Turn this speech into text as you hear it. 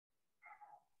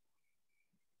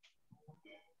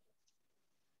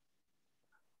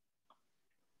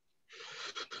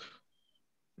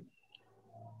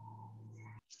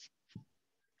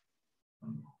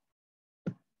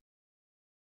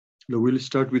We'll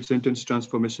start with sentence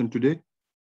transformation today.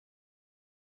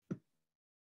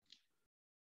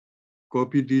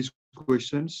 Copy these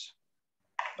questions.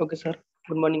 Okay, sir.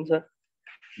 Good morning, sir.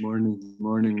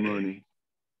 Morning.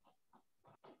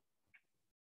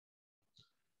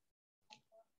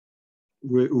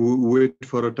 Wait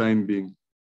for a time being.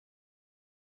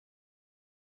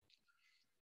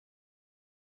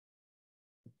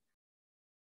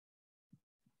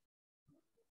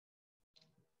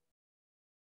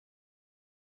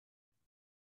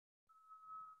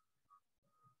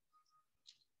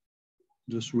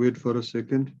 Just wait for a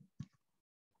second.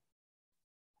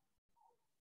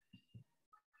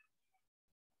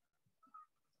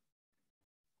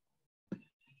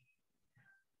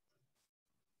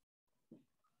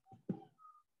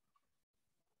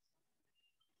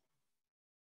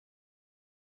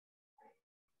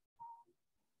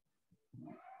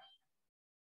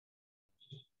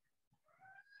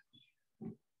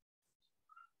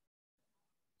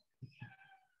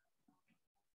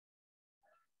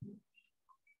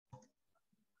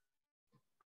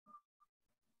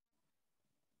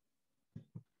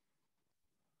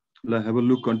 Let's have a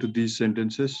look onto these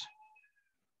sentences.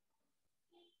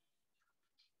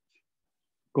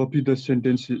 Copy the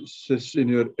sentences in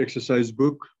your exercise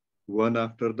book, one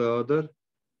after the other.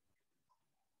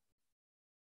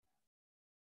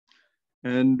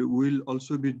 And we'll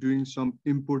also be doing some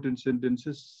important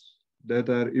sentences that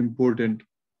are important,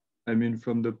 I mean,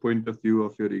 from the point of view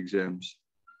of your exams.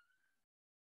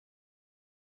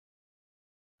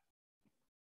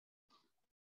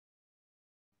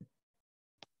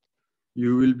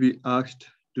 You will be asked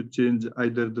to change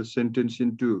either the sentence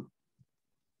into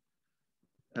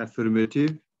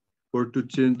affirmative, or to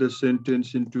change the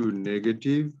sentence into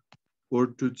negative, or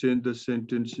to change the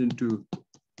sentence into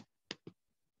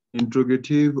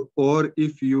interrogative, or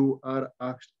if you are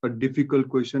asked a difficult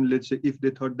question, let's say if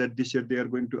they thought that this year they are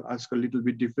going to ask a little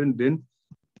bit different, then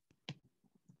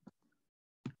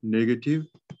negative,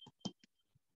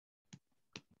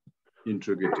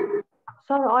 interrogative.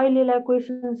 Sir, अहिलेलाई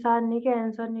question सार्ने कि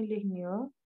answer नि लेख्ने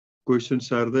हो? Question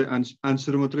सार्दै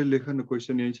answer मात्रै लेख न,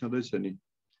 question यही छँदैछ नि,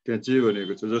 त्यहाँ जे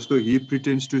भनेको छ, जस्तो he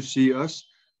pretends to see us,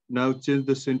 now change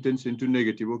the sentence into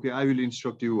negative. Okay, I will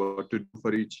instruct you what to do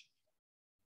for each.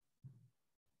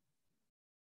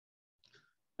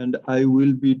 And I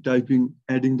will be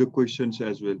adding the questions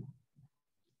as well.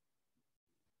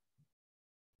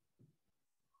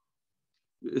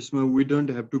 We don't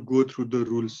have to go through the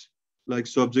rules like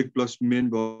subject plus main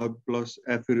verb plus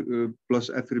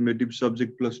affirmative,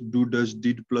 subject plus do, does,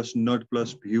 did plus not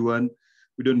plus V1.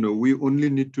 We don't know. We only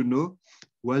need to know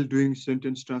while doing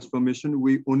sentence transformation,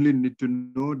 we only need to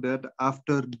know that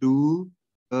after do,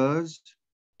 does,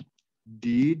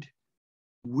 did,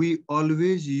 we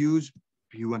always use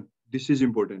V1. This is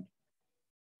important.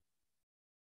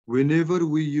 Whenever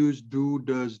we use do,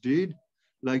 does, did,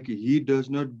 like he does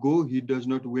not go, he does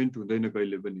not went to,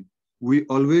 we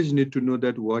always need to know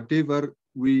that whatever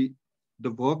the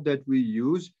verb that we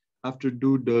use after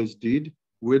do, does, did,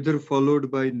 whether followed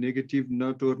by negative,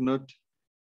 not or not,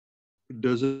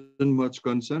 doesn't much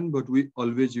concern, but we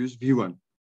always use V1.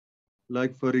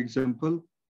 Like for example,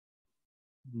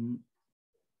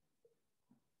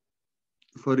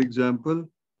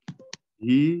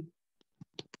 he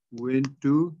went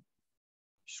to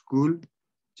school,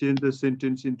 change the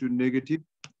sentence into negative.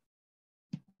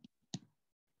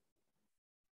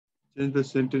 Change the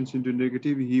sentence into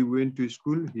negative. He went to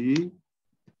school. He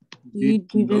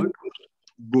did not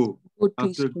go.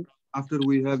 After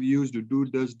we have used do,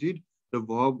 does, did, the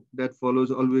verb that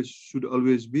follows should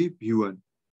always be V1.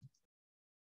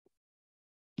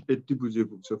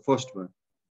 So first one.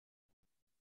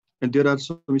 And there are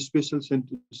some special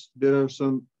sentences. There are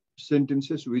some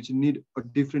sentences which need a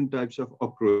different types of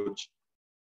approach.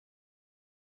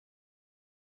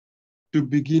 To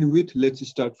begin with, let's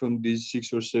start from these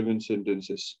 6 or 7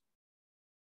 sentences.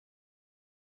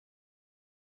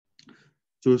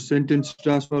 So sentence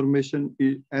transformation,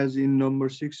 as in number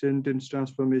 6, sentence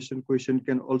transformation question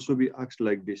can also be asked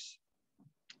like this.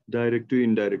 Direct to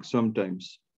indirect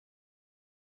sometimes.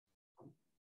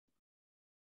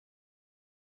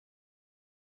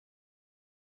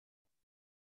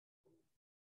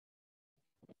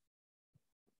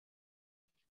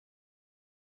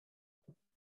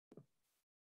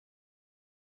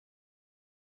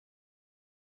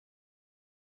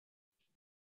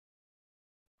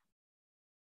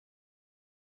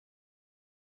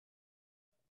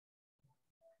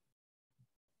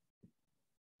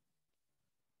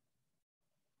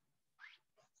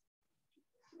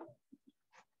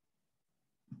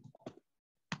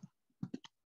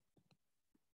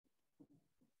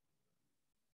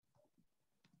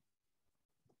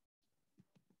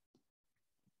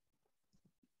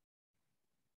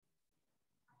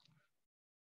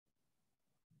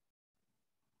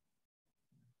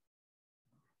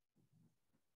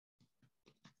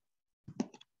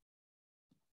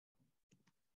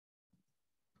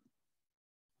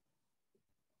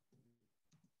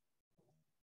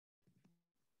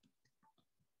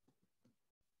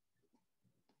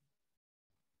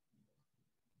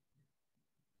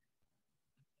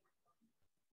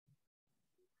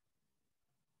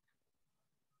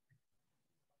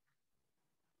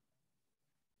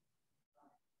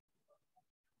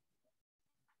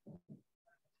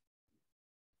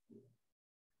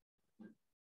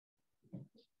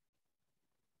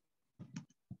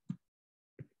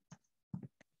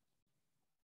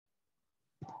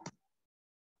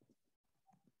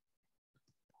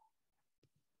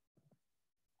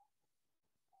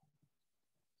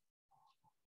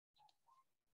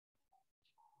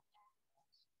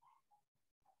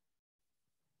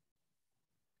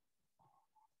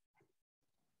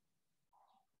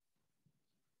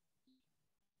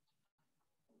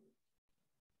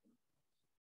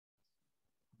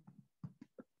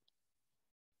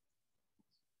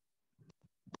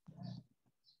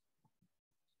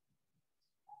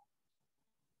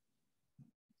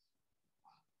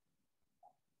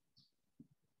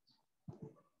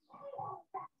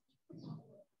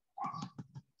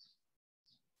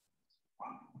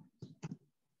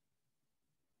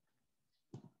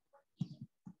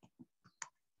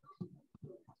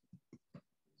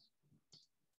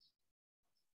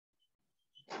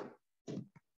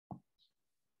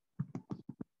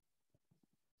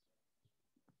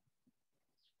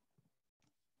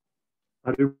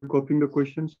 Are you copying the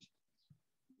questions?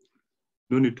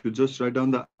 No need to, just write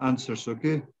down the answers,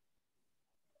 okay?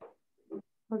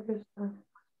 Okay, sir.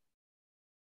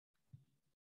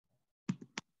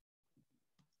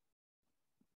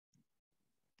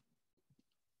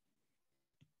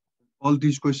 All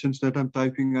these questions that I'm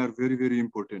typing are very, very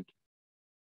important.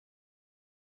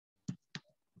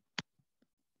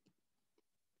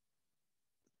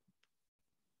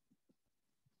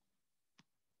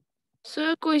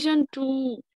 Sir, question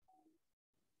 2.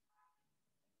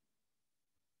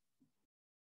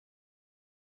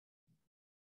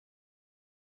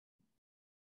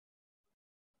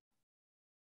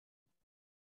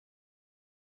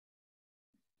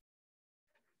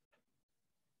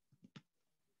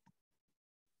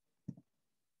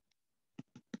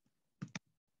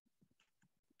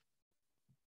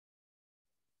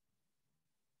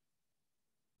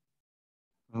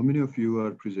 How many of you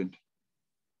are present?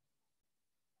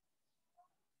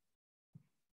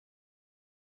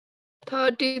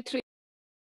 $33.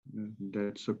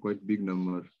 That's a quite big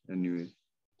number anyway.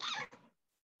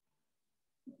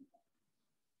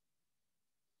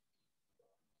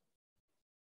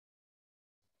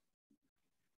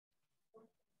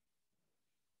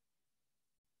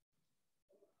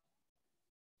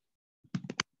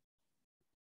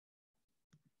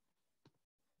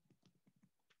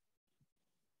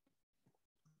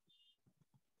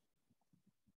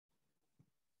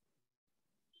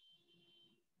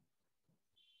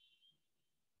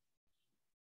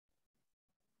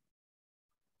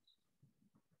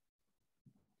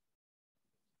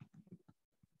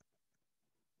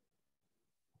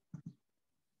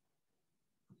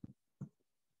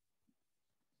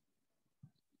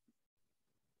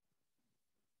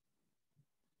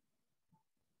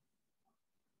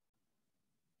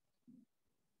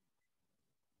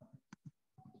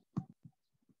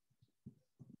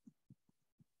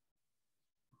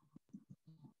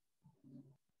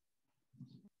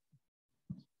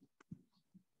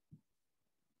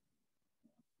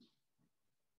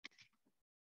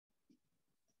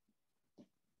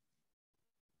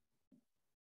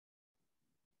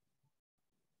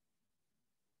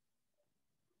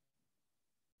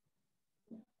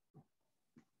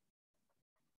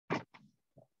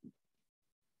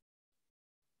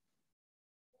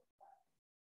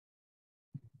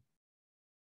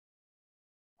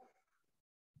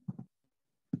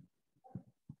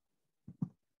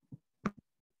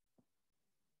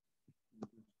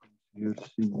 Here,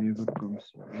 she never comes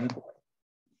here.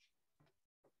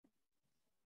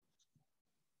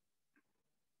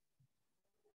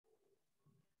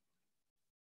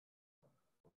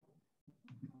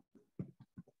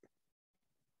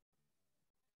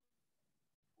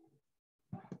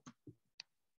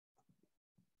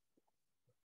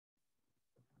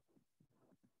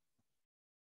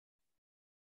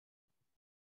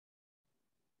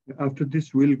 After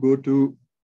this, we'll go to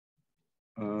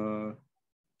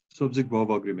subject-verb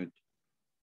agreement.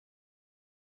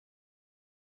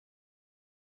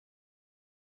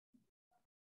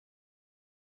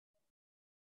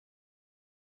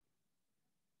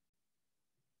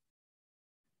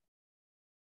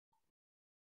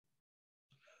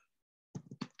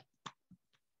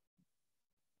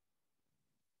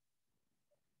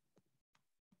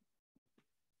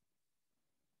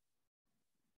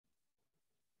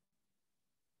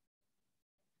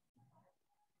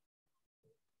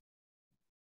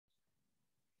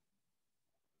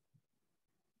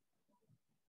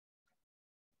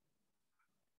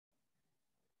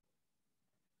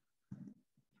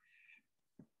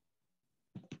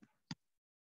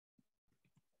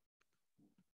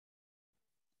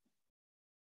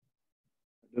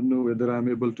 I don't know whether I'm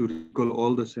able to recall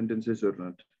all the sentences or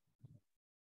not.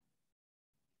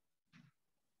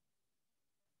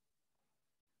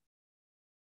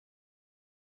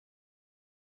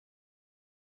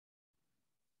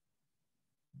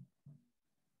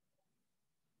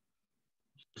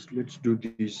 Just let's do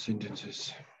these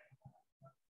sentences.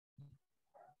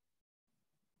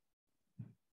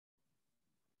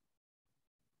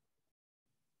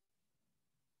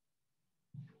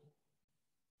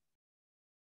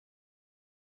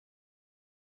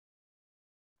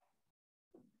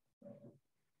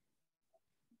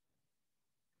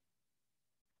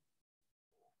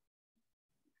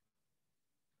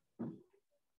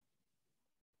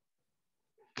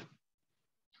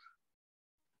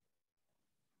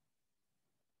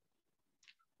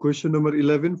 Question number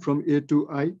 11 from A to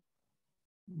I.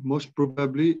 Most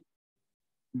probably,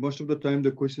 most of the time,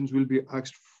 the questions will be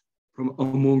asked from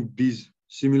among these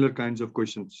similar kinds of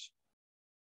questions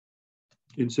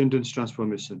in sentence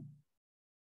transformation.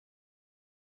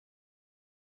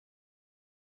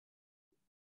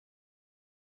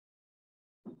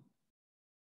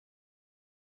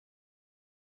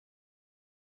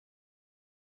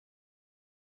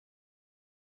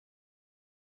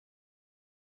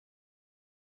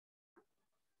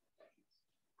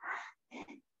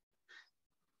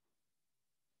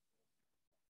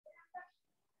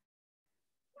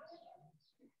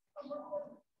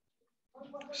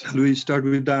 Shall we start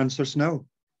with the answers now?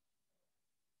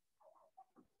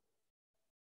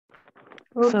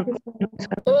 Okay, sir.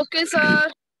 Okay,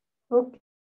 sir. Okay.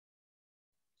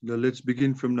 Now let's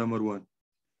begin from number 1.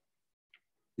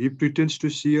 He pretends to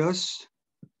see us.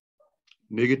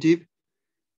 Negative.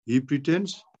 He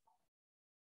pretends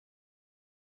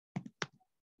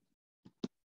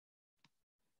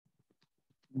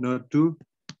not to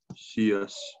see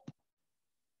us.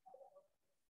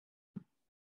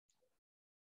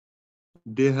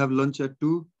 They have lunch at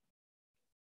 2.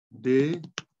 They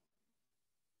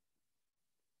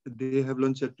have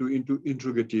lunch at 2 into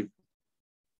interrogative.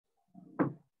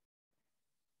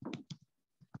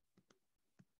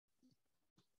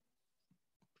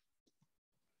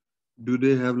 Do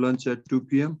they have lunch at 2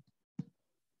 p.m.?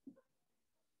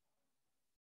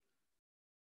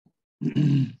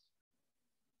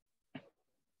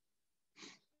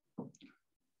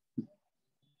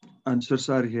 Answers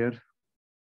are here.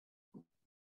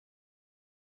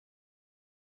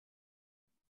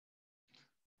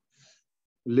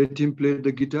 Let him play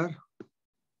the guitar.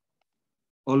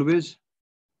 Always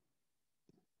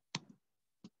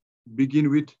begin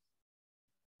with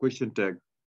question tag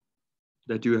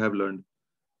that you have learned.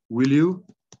 Will you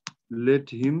let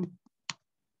him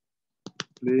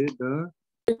play the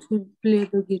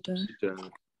guitar?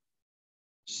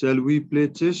 Shall we play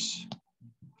chess?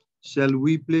 Shall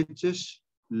we play chess?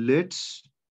 Let's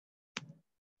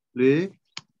play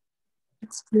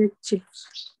chess.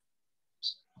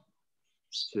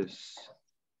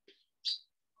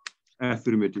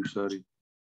 Affirmative, sorry.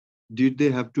 Did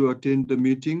they have to attend the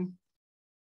meeting?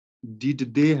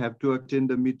 Did they have to attend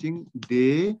the meeting?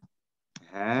 They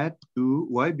had to.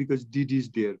 Why? Because did is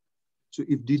there. So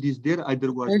if did is there,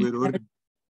 either was were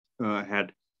or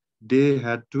had. They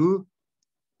had to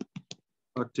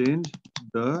attend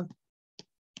the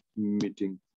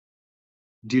meeting.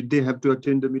 Did they have to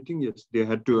attend the meeting? Yes, they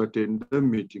had to attend the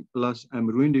meeting. Plus, I'm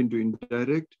ruined into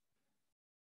indirect.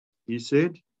 He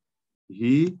said,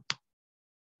 he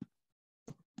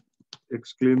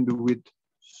exclaimed with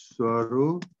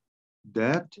sorrow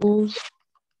that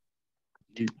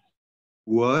he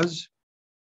was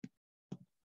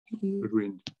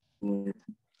ruined.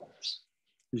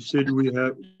 He said, we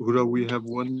have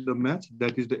won the match.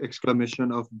 That is the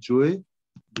exclamation of joy.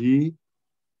 He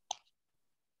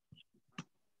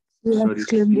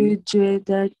exclaimed with joy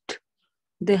that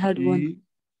they had won.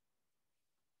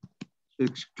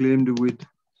 Exclaimed with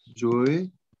joy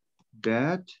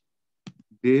that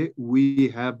we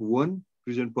have won.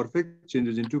 Present perfect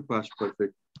changes into past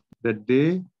perfect. That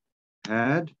they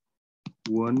had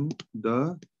won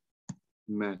the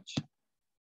match.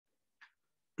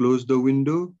 Close the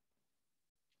window.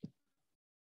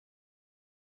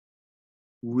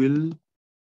 Will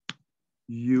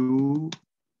you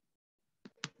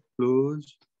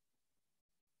close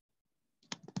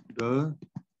the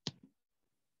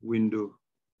window?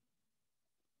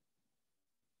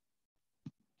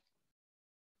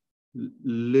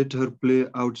 Let her play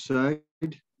outside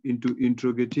into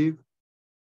interrogative.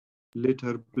 Let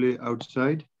her play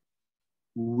outside.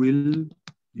 Will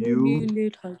you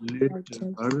let her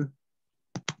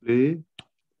play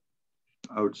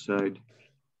outside?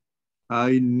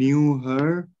 I knew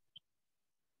her.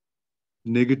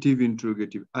 Negative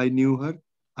interrogative. I knew her.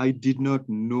 I did not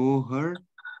know her.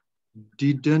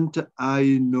 Didn't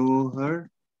I know her?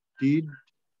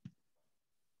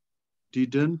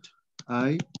 Didn't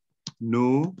I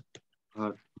know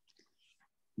her?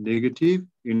 Negative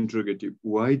interrogative.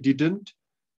 Why didn't?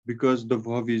 Because the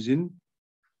verb is in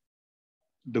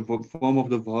the form of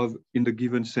the verb in the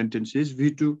given sentence is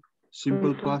V2,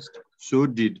 simple past, so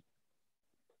did.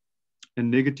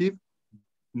 And negative,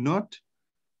 not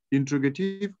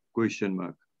interrogative, question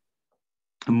mark.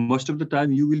 And most of the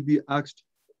time you will be asked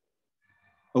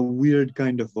a weird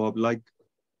kind of verb, like,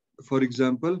 for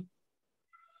example,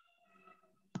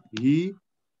 he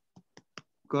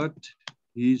cut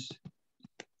his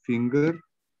finger.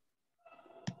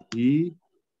 He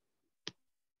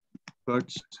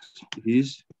cuts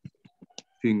his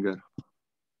finger.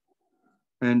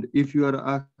 And if you are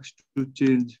asked to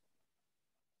change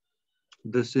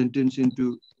the sentence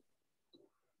into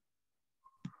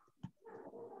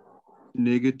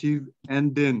negative,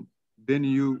 and then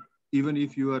you, even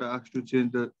if you are asked to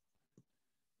change the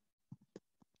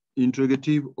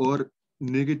interrogative or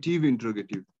negative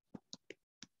interrogative,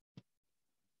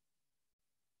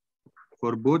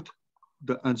 for both,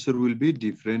 the answer will be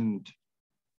different.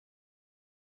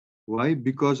 Why?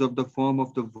 Because of the form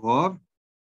of the verb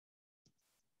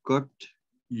got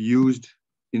used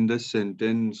in the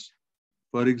sentence.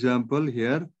 For example,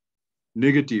 here,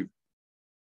 negative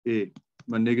A.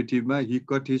 My negative ma, he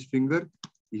cut his finger.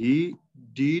 He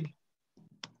did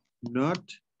not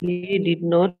He did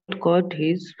not cut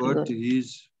his cut finger.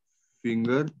 his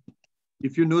finger.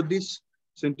 If you know this,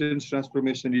 sentence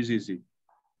transformation is easy.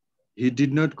 He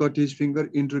did not cut his finger.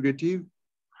 Interrogative.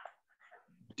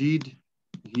 Did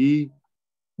he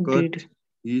cut Did.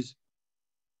 his?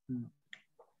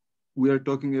 We are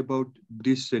talking about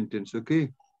this sentence,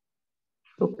 okay?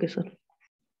 Okay, sir.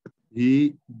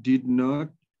 He did not.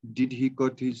 Did he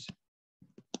cut his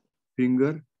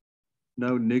finger?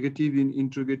 Now negative in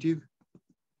interrogative.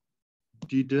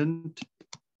 Didn't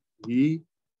he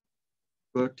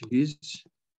cut his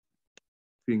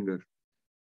finger?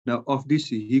 Now of this,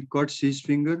 he cuts his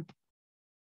finger.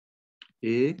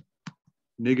 A.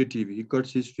 Negative. He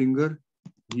cuts his finger.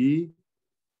 He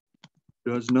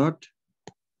does not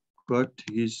cut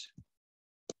his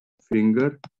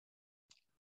finger.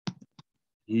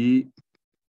 He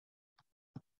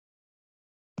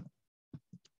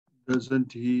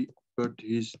doesn't he cut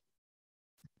his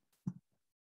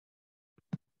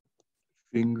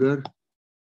finger?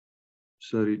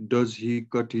 Sorry, does he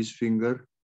cut his finger?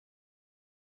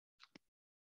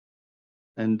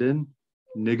 And then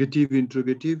negative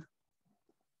interrogative.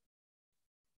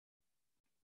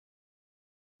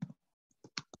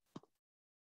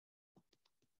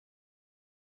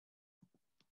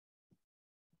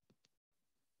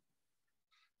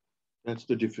 That's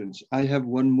the difference. I have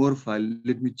one more file.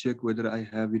 Let me check whether I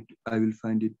have it. I will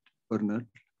find it or not.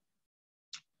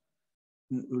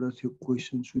 What are your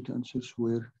questions with answers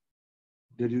where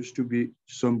there used to be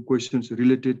some questions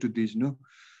related to these, no?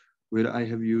 Where I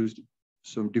have used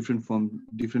some different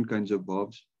kinds of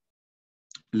verbs.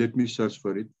 Let me search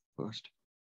for it first.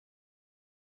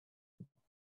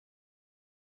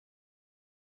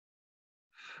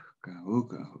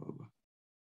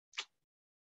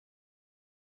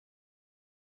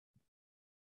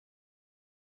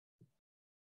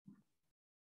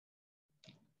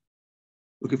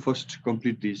 Okay, first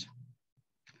complete these.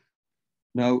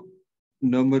 Now,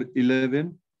 number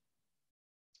 11.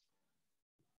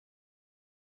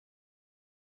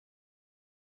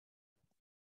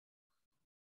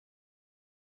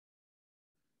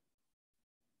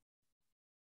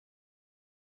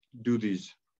 Do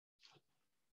these.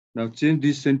 Now change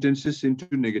these sentences into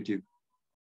negative.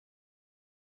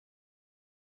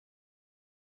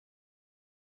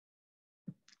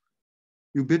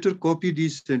 You better copy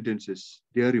these sentences.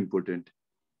 They are important.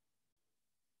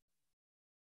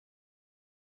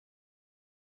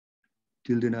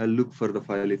 Till then, I'll look for the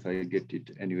file if I get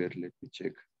it anywhere. Let me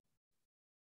check.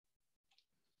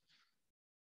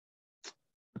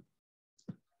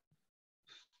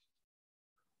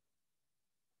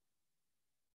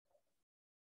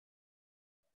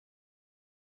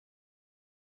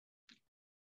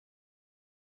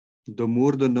 The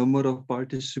more the number of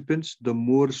participants, the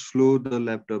more slow the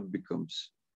laptop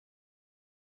becomes.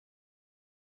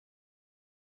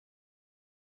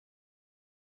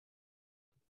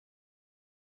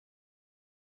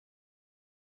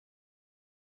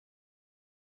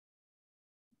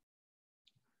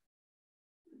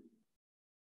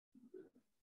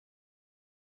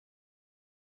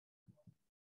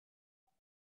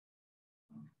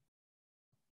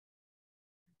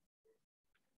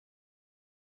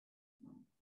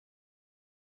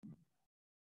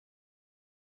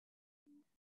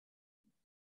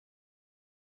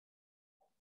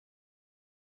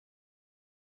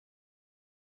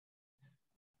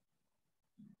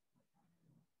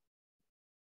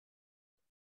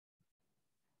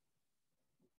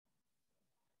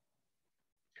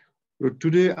 So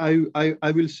today,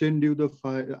 I will send you the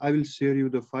file. I will share you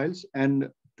the files, and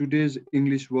today's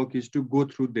English work is to go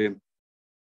through them.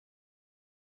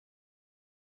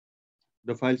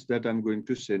 The files that I'm going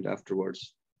to send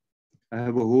afterwards. I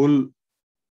have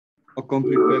a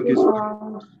complete package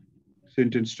for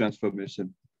sentence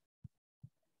transformation.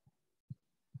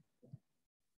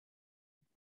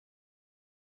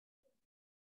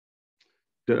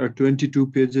 There are 22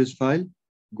 pages file.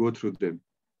 Go through them.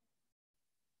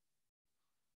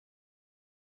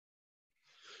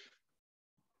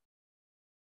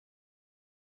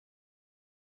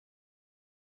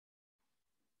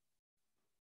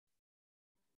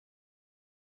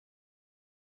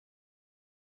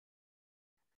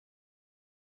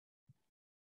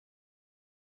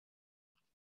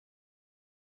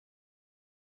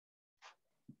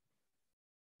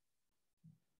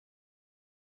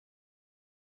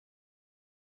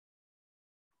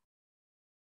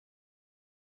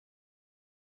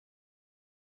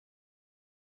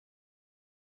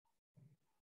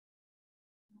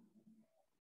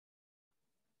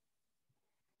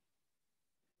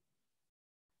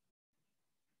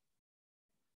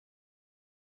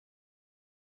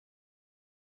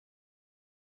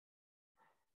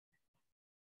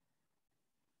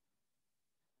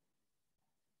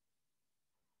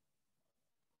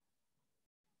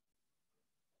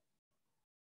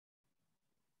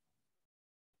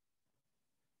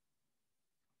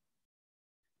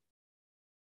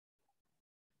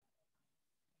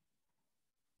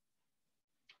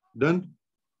 Done?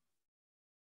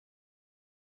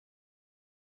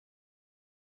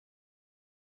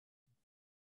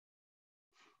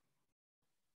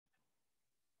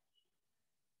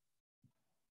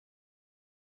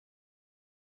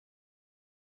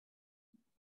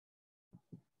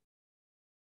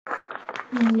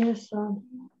 Yes, sir.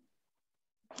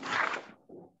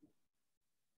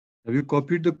 Have you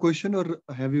copied the question or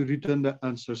have you written the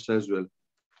answers as well?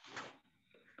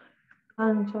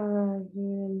 Answer as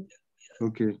well.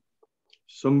 Okay.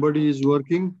 Somebody is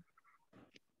working.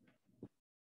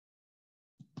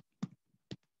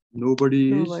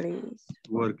 Nobody is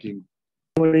working.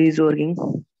 Nobody is working.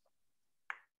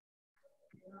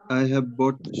 I have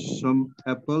bought some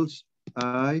apples.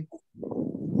 I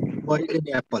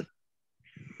apple.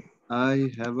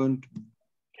 I haven't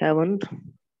Haven't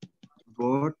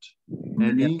bought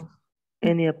any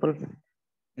any apple.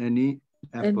 any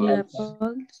Any apples.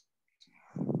 apples?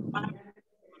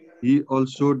 He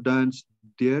also danced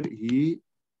there. He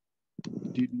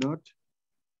did not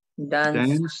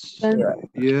dance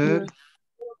here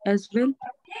As well?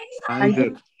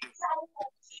 either.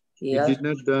 He Yes. did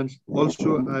not dance.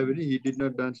 Also, he did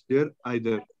not dance there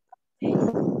either.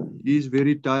 He is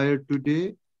very tired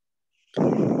today.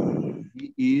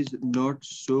 He is not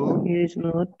so He is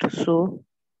not so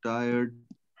tired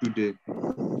today.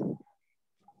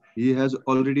 He has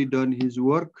already done his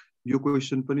work. Your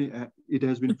question, Pani, it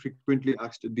has been frequently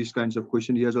asked these kinds of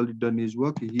questions. He has already done his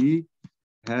work. He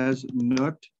has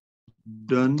not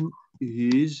done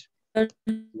his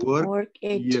work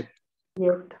yet.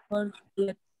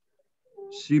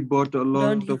 She bought a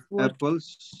lot of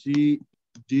apples. She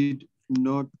did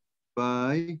not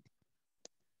buy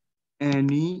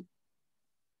any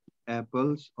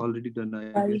apples. Already done,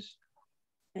 I guess.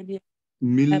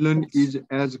 Milan is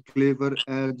as clever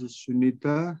as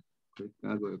Sunita.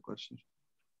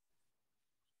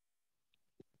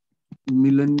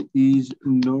 Milan is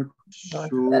not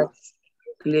so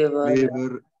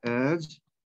clever as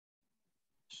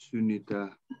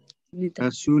Sunita.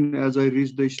 As soon as I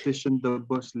reached the station, the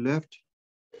bus left.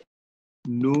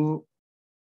 No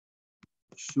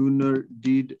sooner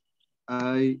did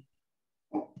I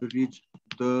reach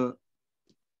the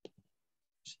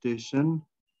station,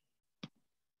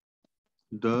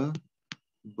 the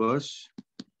bus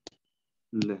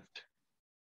left.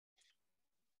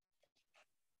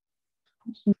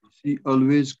 She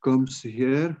always comes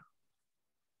here.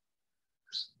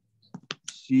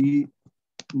 She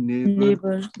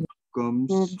never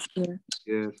comes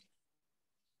here.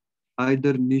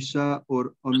 Either Nisha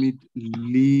or Amit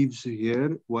lives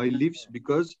here. Why lives?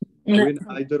 Because when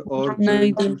either or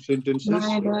join two sentences,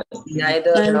 yeah,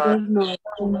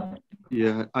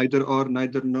 either or,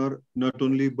 neither nor, not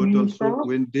only, but also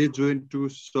when they join two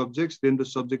subjects, then the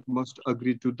subject must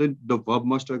agree to the verb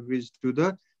must agree to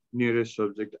the nearest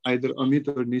subject. Either Amit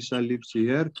or Nisha lives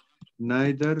here.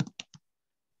 Neither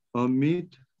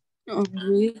Amit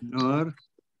nor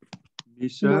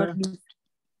Nisha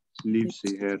lives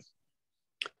here.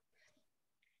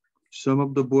 Some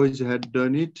of the boys had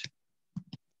done it.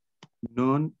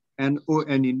 None,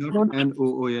 N-O-N-E, not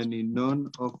N-O-O-N-E. None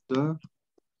of the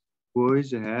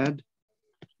boys had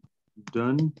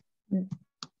done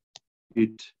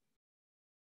it.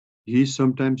 He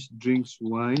sometimes drinks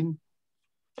wine.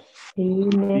 He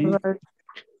never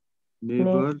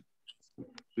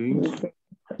drinks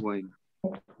wine.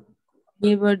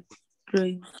 Never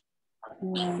drink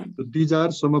wine. So these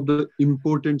are some of the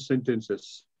important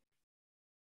sentences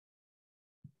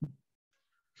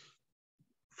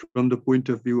from the point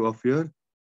of view of your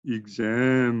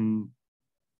exam.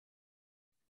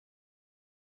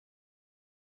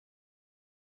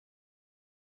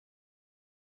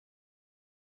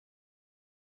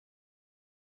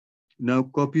 Now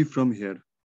copy from here.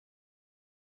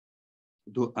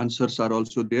 The answers are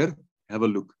also there. Have a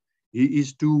look. He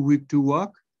is too weak to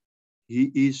walk.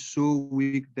 He is so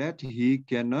weak that he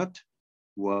cannot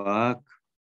walk.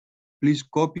 Please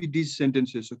copy these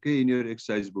sentences, okay, in your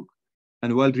exercise book.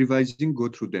 And while revising, go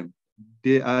through them.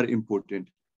 They are important.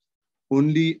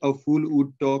 Only a fool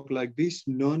would talk like this.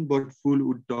 None but fool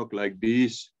would talk like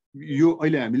this. यो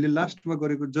अहिले हामीले लास्टमा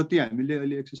गरेको जति हामीले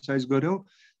अहिले exercise गर्यौं,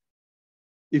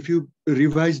 if you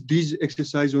revise these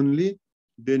exercise only,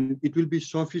 then it will be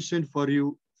sufficient for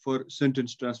you for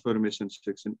sentence transformation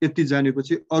section. यति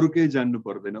जानेपछि अरु केही जान्नु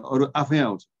पर्दैन, अरु आफै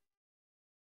आउँछ.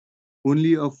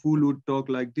 Only a fool would talk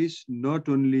like this. Not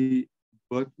only,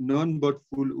 but none but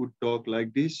fool would talk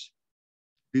like this.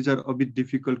 These are a bit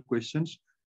difficult questions.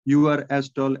 You are as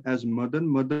tall as Madan.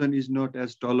 Madan is not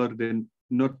taller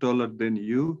than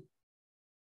you.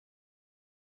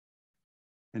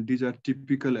 And these are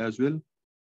typical as well.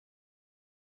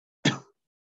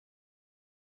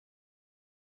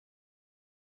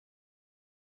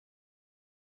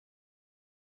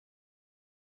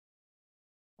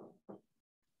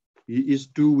 He is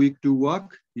too weak to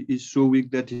walk. He is so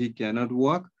weak that he cannot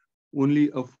walk. Only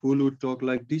a fool would talk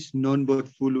like this. None but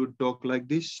fool would talk like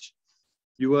this.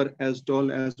 You are as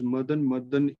tall as Madan.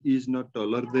 Madan is not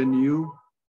taller than you.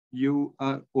 You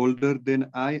are older than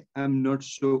I am not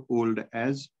so old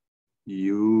as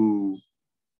you.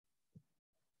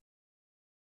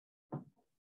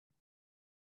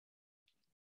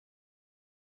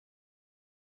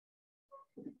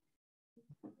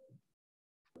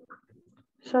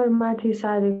 Sir माथि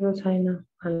सारेको छैन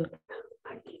हल्का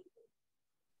बाँकी।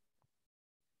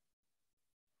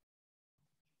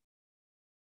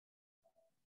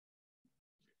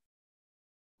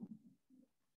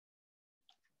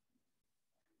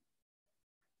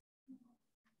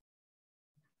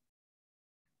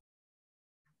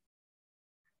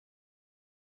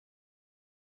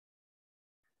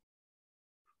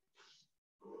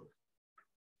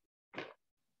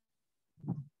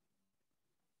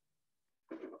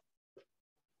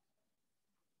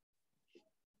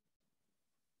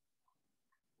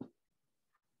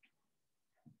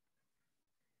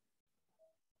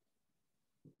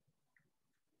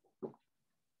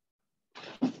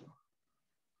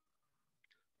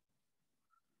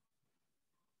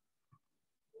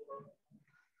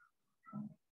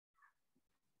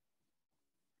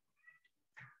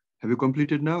 Have you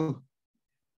completed now?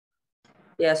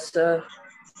 Yes, sir.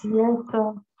 Yes,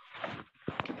 sir.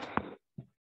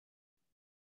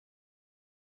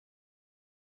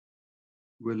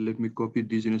 Well, let me copy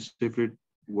these in a separate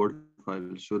Word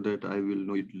file so that I will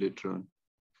know it later on.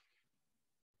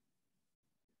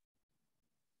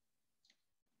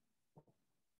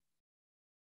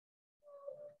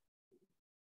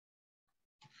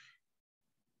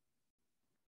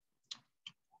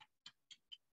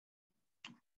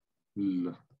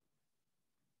 L.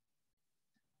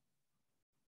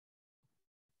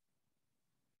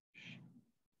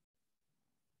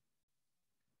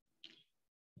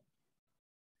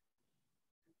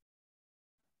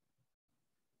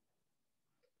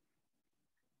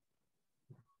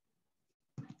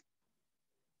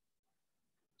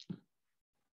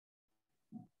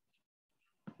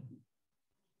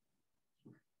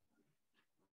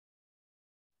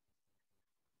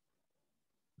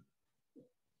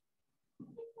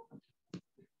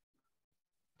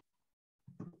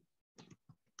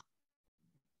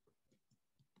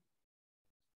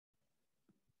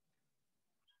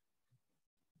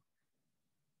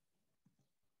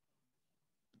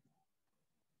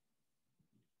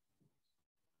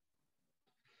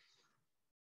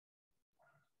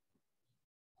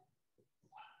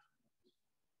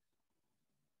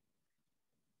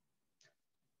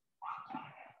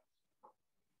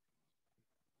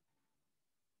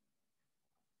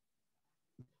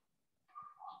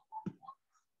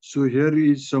 So here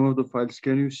is some of the files.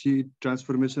 Can you see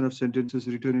transformation of sentences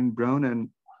written in brown and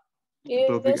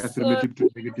topic Yes, affirmative to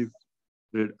negative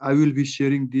red? I will be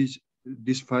sharing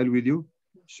this file with you.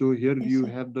 So here Yes, you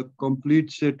sir. have the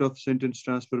complete set of sentence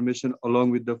transformation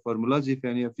along with the formulas. If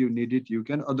any of you need it, you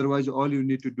can. Otherwise, all you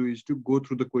need to do is to go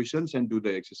through the questions and do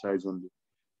the exercise only.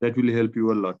 That will help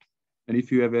you a lot. And if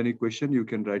you have any question, you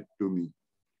can write to me.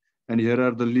 And here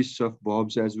are the lists of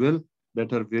verbs as well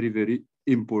that are very, very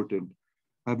important.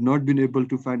 I have not been able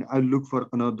to find. I'll look for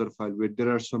another file where there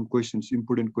are some questions,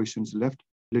 important questions left.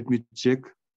 Let me check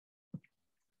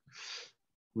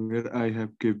where I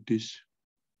have kept this.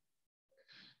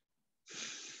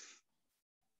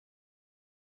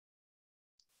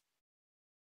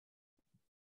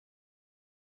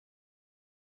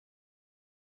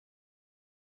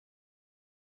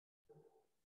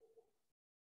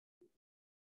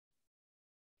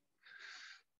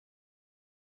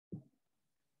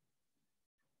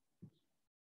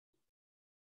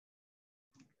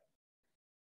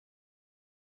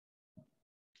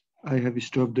 I have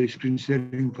stopped the screen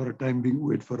sharing for a time being.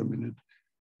 Wait for a minute.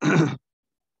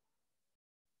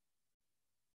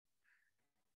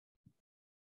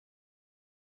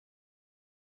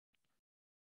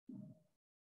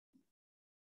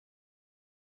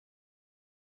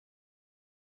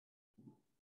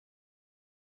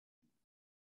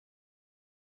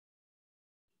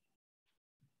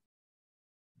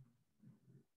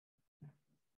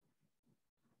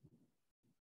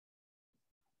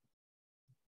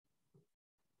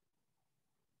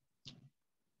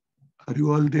 Are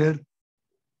you all there?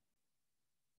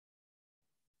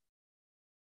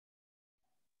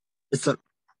 Yes, sir.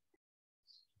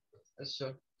 Yes,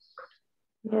 sir.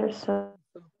 Yes, sir.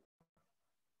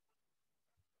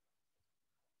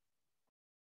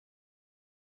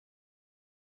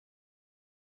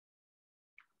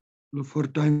 For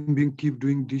time being, keep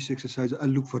doing this exercise. I'll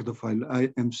look for the file.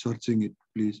 I am searching it,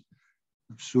 please.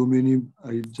 So many,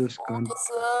 I just can't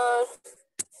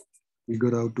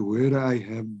figure out where I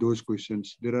have those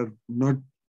questions. There are not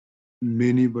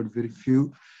many, but very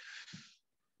few.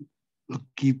 I'll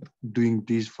keep doing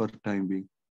this for time being.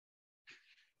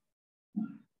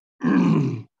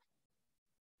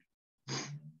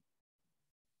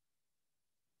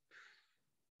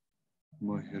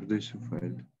 म हेर्दैछु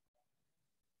file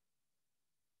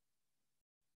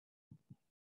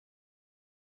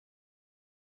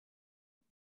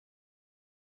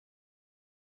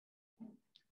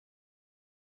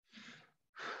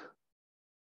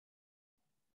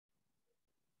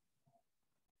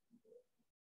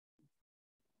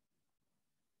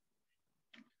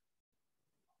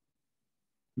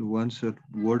Once a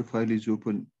Word file is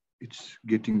open, it's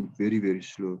getting very, very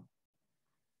slow.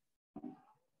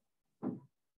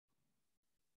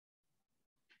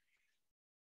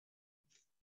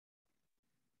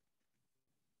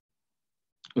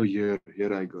 Oh, here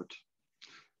I got.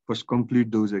 First,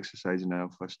 complete those exercises now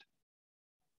first.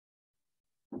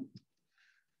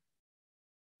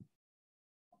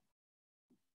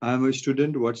 I'm a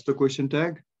student. What's the question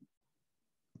tag?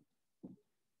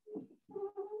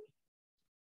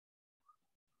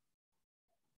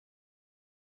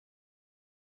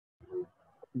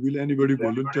 Will anybody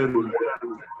volunteer?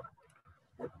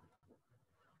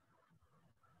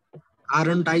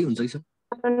 Aren't I हुन्छ कि sir?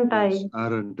 Aren't I? Yes,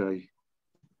 aren't I?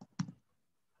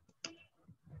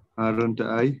 Aren't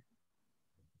I?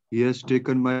 He has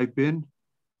taken my pen.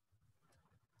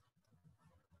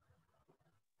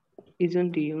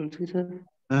 Isn't he हुन्छ कि sir?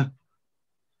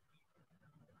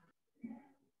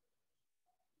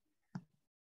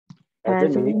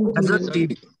 Hasn't he?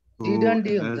 Didn't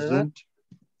he हुन्छ sir?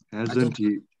 Hasn't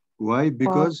he? Why?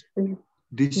 Because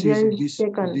this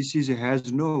is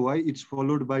has no. Why? It's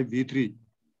followed by V3.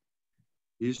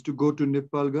 He is to go to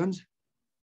Nepalganj.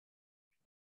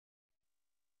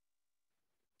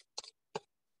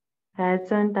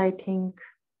 Hasn't, I think.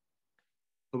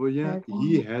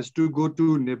 He has to go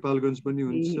to Nepalganj पनि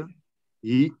हुन्छ.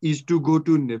 He is to go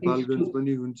to Nepalganj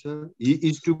पनि हुन्छ. He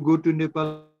is to go to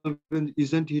Nepalganj.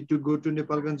 Isn't he to go to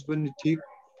Nepalganj पनि ठीक?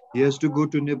 He has to go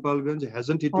to Nepalganj.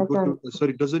 Hasn't he to go to?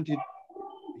 Sorry, doesn't he?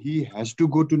 He has to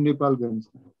go to Nepalganj.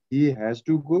 He has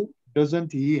to go.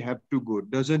 Doesn't he have to go?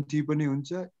 Doesn't he पनि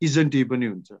हुन्छ? Isn't he पनि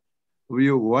हुन्छ?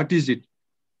 What is it?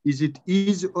 Is it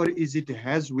is or is it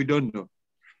has? We don't know.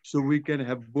 So we can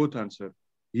have both answer.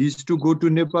 He is to go to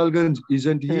Nepalganj.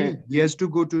 Isn't he? He has to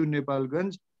go to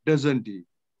Nepalganj. Doesn't he?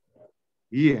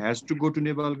 He has to go to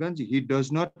Nepalganj. He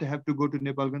does not have to go to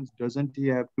Nepalganj. Doesn't he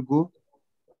have to go?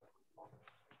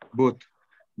 Both.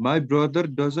 My brother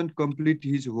doesn't complete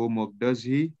his homework. Does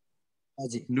he?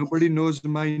 Nobody knows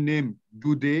my name.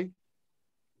 Do they?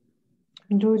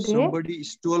 Do they? Somebody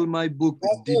stole my book.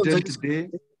 Didn't they?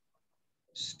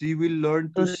 She will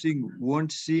learn to sing.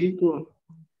 Won't she?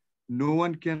 No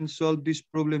one can solve this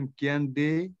problem. Can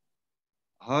they?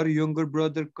 Her younger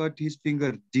brother cut his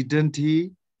finger. Didn't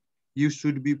he? You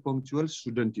should be punctual,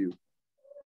 shouldn't you?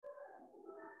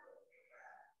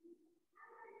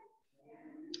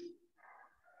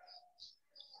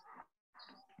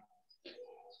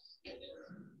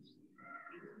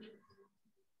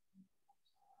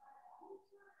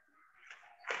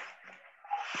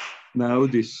 Now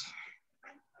this.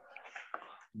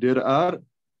 There are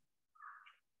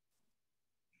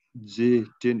J,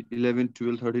 10, 11,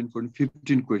 12, 13, 14,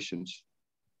 15 questions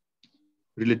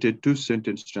related to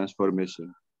sentence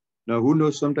transformation. Now, who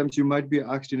knows, sometimes you might be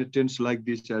asked in a tense like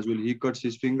this as well. He cuts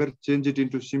his finger, change it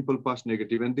into simple past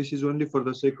negative. And this is only for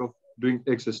the sake of doing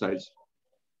exercise.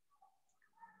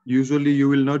 Usually you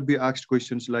will not be asked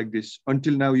questions like this.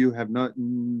 Until now, you have not,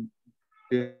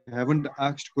 they haven't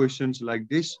asked questions like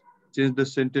this. Change the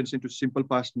sentence into simple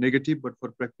past negative, but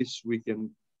for practice, we can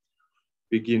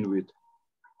begin with.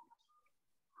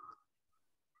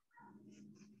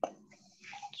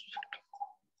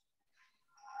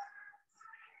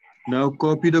 Now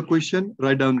copy the question,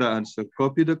 write down the answer.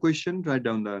 Copy the question, write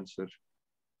down the answer.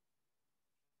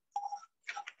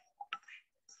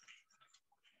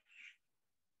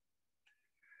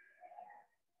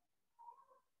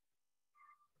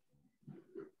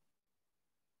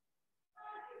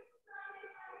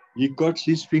 He cuts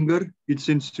his finger. It's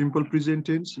in simple present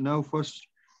tense. Now first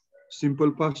simple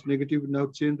past negative. Now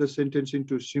change the sentence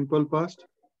into simple past.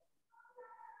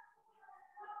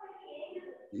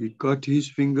 He cut his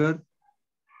finger.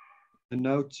 And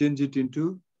now change it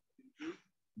into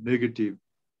negative.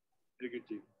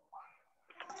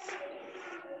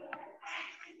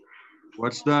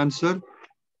 What's the answer?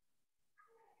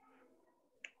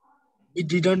 He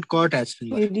didn't cut his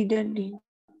finger. He didn't.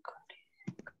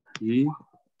 He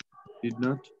Did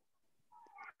not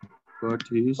cut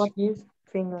his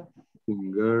finger.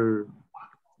 finger.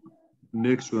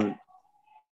 Next one.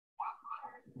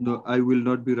 No, I will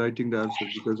not be writing the answer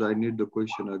because I need the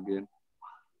question again.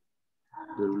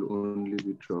 There will only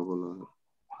be trouble.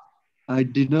 I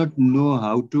did not know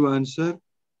how to answer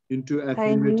into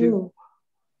affirmative.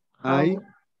 I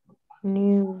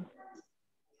knew.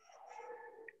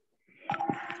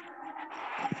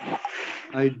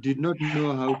 I did not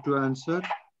know how to answer.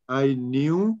 I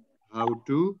knew how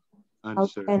to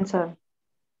answer.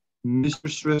 Mr.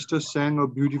 Shrestha sang a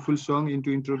beautiful song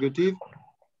into interrogative.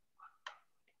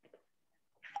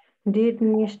 Did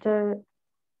Mr.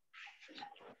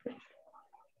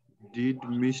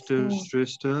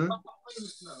 Shrestha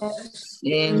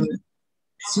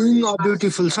sing a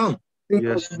beautiful song?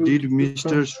 Yes, did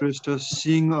Mr. Shrestha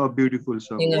sing a beautiful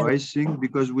song? Why sing?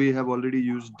 Because we have already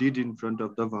used did in front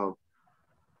of the verb.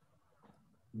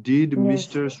 Did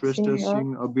Mr. Shrestha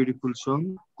sing a beautiful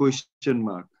song? Question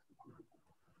mark.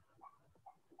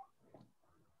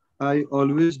 I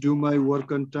always do my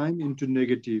work on time into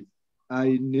negative.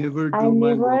 I never do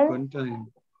my work on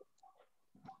time.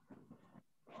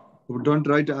 Don't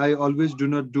write I always do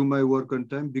not do my work on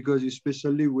time, because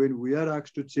especially when we are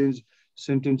asked to change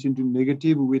sentence into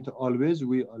negative with always,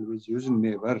 we always use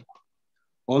never.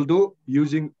 Although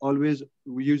using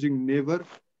never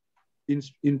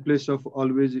in place of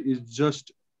always is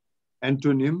just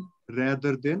antonym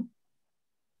rather than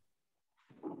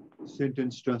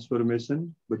sentence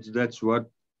transformation, but that's what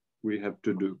we have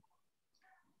to do.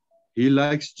 He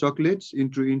likes chocolates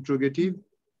into interrogative.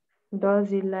 Does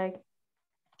he like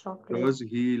chocolate? Does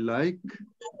he like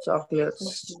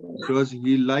chocolates? Does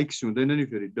he like?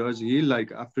 Does he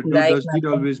like? After do, like does did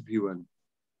always be one.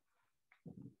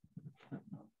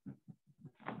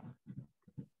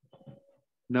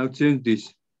 Now change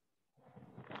this.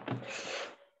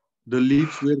 The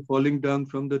leaves were falling down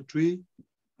from the tree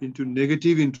into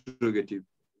negative interrogative.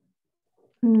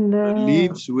 The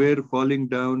leaves were falling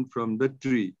down from the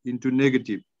tree into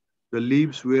negative. The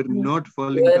leaves were not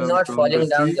falling down from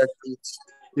the tree.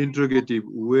 Interrogative.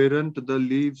 Weren't the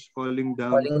leaves falling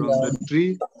down from the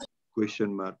tree?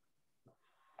 Question mark.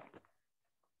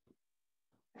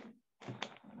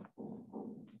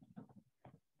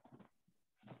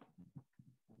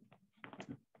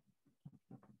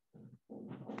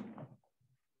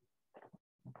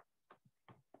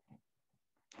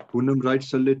 Poonam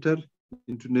writes a letter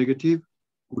into negative.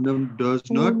 Poonam does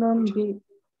not.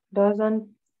 Doesn't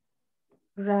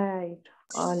write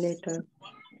a letter.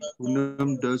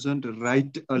 Poonam doesn't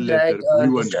write a letter.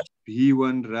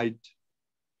 V1 write.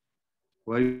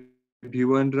 Why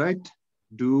V1 write?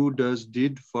 Do, does,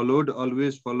 did, followed,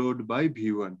 always followed by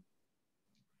V1.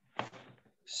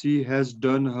 She has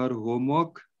done her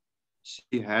homework.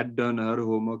 She had done her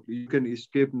homework. You can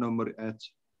escape number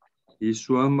H. He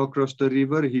swam across the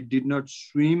river. He did not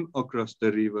swim across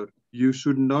the river. You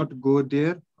should not go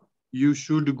there. You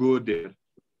should go there.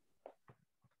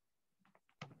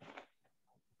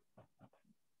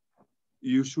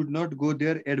 You should not go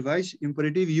there. Advice,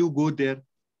 imperative, you go there.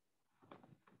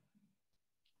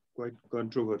 Quite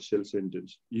controversial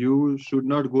sentence. You should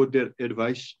not go there.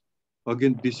 Advice.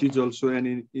 Again, this is also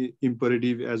an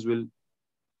imperative as well.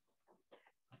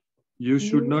 You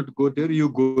should not go there. You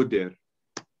go there.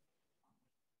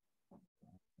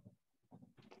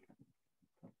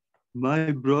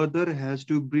 My brother has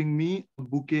to bring me a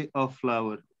bouquet of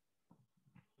flowers.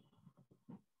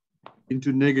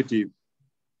 Into negative.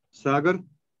 Sagar,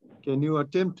 can you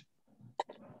attempt?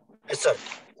 Yes, sir.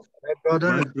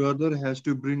 My brother has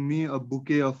to bring me a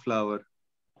bouquet of flowers.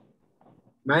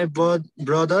 My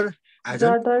brother does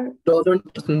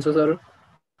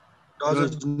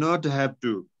not have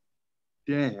to.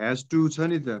 Has to.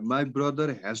 My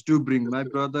brother has to bring. My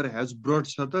brother has brought.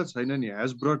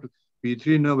 Has brought.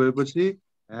 P3 na bhayepachi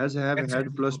has have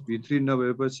had plus P3 na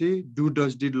bhayepachi do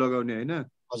does did लगाउने हैन.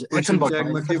 Question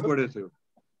tag ma के पढे थियो?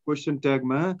 Question tag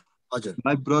ma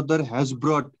my brother has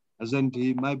brought, hasn't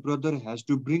he? My brother has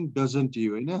to bring, doesn't he?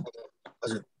 Hahn.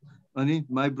 Ani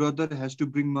my brother has to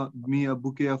bring me a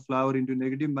bouquet of flower into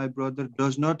negative. My brother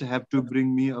does not have to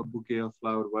bring me a bouquet of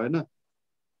flower. Hahn.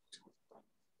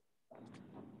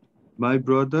 My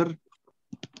brother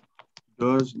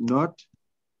does not.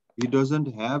 He doesn't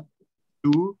have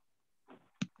to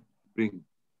bring.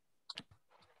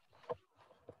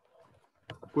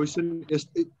 Question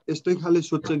यस्तै खाले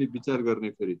सोध्छ नि विचार गर्ने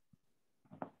फेरि.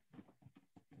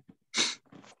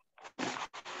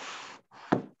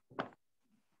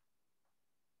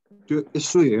 त्यो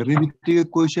यसो हेर्ने बित्तिकै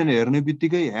क्वेशन हेर्ने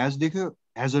बित्तिकै has देख्यो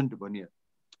hasn't भनिया.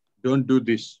 Don't do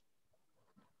this.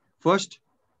 First,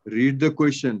 read the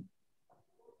question.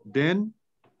 Then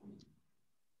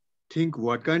think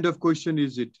what kind of question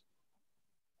is it?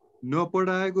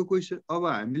 नपढाएको question अब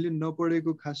हामीले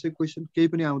नपढेको खासै क्वेशन केही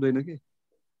पनि आउँदैन के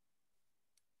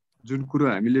जुन कुरो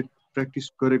हामीले प्र्याक्टिस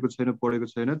गरेको छैन पढेको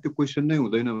छैन त्यो क्वेशन नै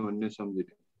हुँदैन भन्ने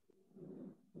सम्झिने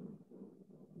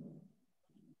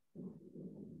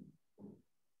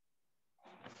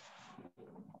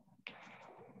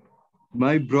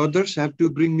My brothers have to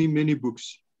bring me many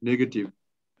books. Negative.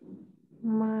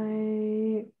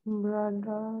 My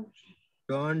brothers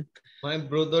Don't. My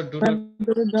brother do My not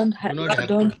brother don't have not have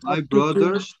don't My have to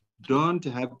brothers don't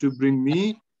have to bring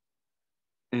me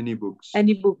any books.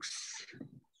 any books.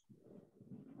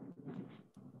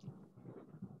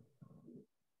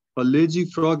 A lazy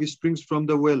frog springs from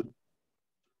the well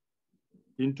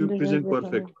into present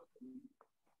perfect.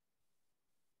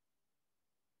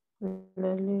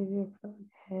 The lazy frog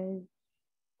has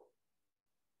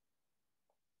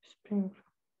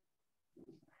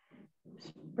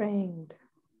springed.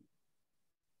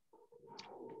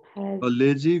 A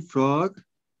lazy frog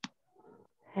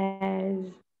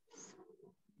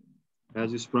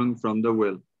has sprung from the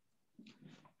well.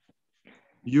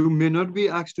 You may not be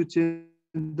asked to change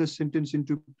the sentence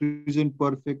into present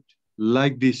perfect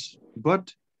like this,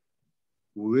 but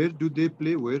where do they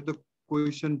play? Where the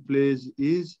question plays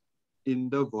is in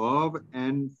the verb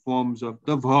and forms of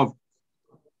the verb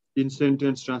in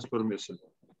sentence transformation.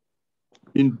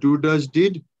 In do, does,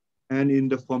 did, and in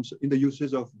the forms, in the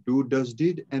uses of do, does,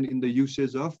 did, and in the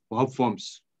uses of verb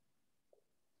forms.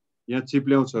 Yeah,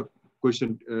 cheaply also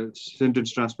question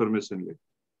sentence transformation.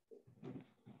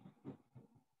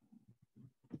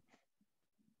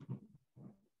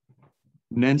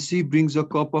 Nancy brings a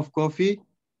cup of coffee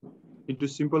into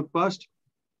simple past.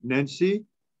 Nancy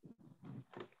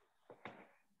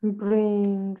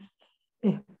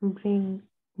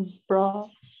brought.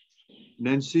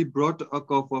 Nancy brought a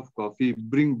cup of coffee.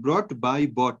 Bring, brought, by,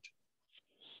 bought.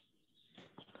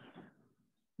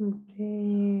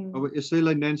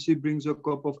 Like Nancy brings a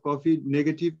cup of coffee.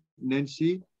 Negative,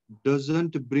 Nancy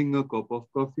doesn't bring a cup of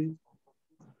coffee.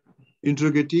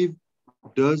 Interrogative,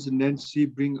 does Nancy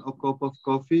bring a cup of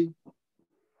coffee?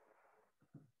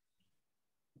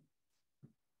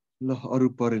 ल अरु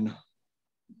परेन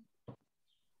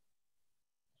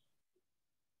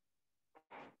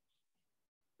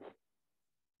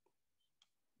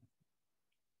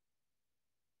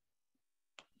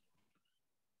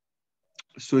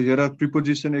So here are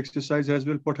preposition exercise as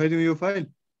well. पठाइदिउँ yo file?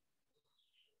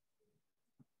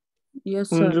 Yes,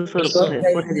 sir.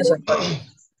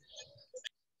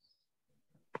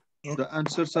 The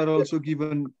answers are also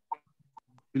given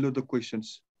below the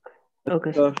questions.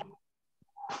 Okay, sir.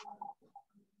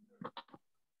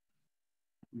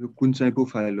 यो कुन चाहिँ पो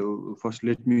file हो? First,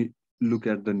 let me look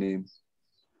at the name.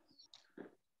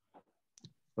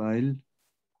 File,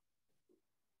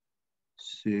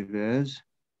 save as,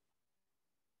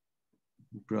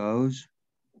 browse,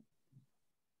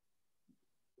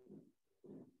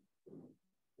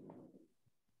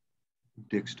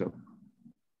 desktop.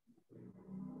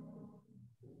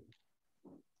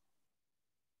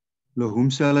 Now, whom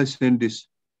shall I send this?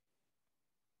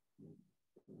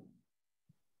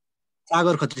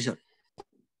 Sagar Khatri sir.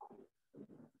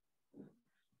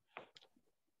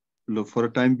 Look, for a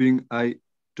time being, I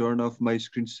turn off my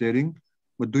screen sharing.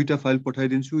 म दुईटा file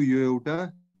पठाइदिन्छु यो एउटा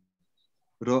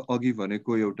र अघि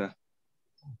भनेको एउटा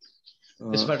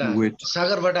यसबाट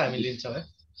सागरबाट हामी लिन्छौँ है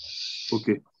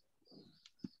Okay.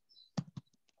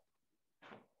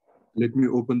 Let me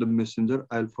open the messenger.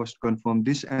 I'll first confirm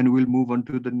this and we'll move on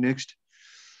to the next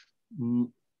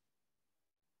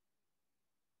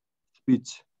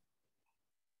speech.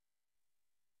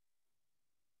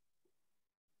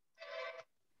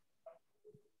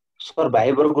 Sir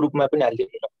Viber ग्रुपमा पनि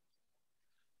हालिदिनु न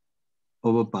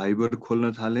अब भाइबर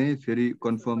खोल्न थाले फेरि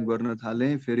कन्फर्म गर्न थाले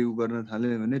फेरि उ गर्न थाले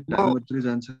भने टाइम मात्रै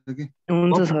जान्छ के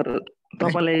हुन्छ सर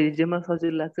तपाईलाई जेमा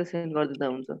सजिलो लाग्छ सेन्ड गर्दिदा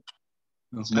हुन्छ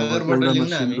सागरबाट एउटामा लिउँ न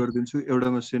सेन्ड हामी गर्दिन्छु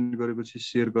एउटामा सेन्ड गरेपछि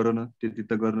शेयर गर न त्यति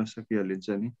त गर्न सकिहालिन्छ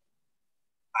नि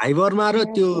भाइबरमा र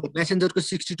त्यो मेसेन्जरको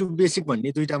 62 बेसिक भन्ने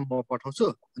दुईटा म पठाउँछु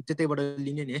अनि त्यतैबाट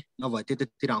लिने नि नभए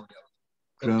त्यतैतिर आउने हो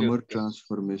ग्रामर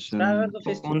ट्रान्सफर्मेसन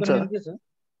हुन्छ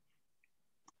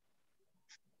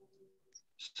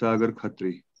सागर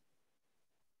खत्री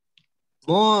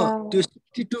म त्यो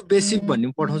 62 बेसिक भन्ने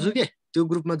पठाउँछु के त्यो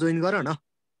ग्रुपमा जोइन गर न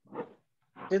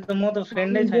त्यो त म त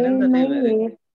फ्रेन्डै छैन नि त त्यही भएर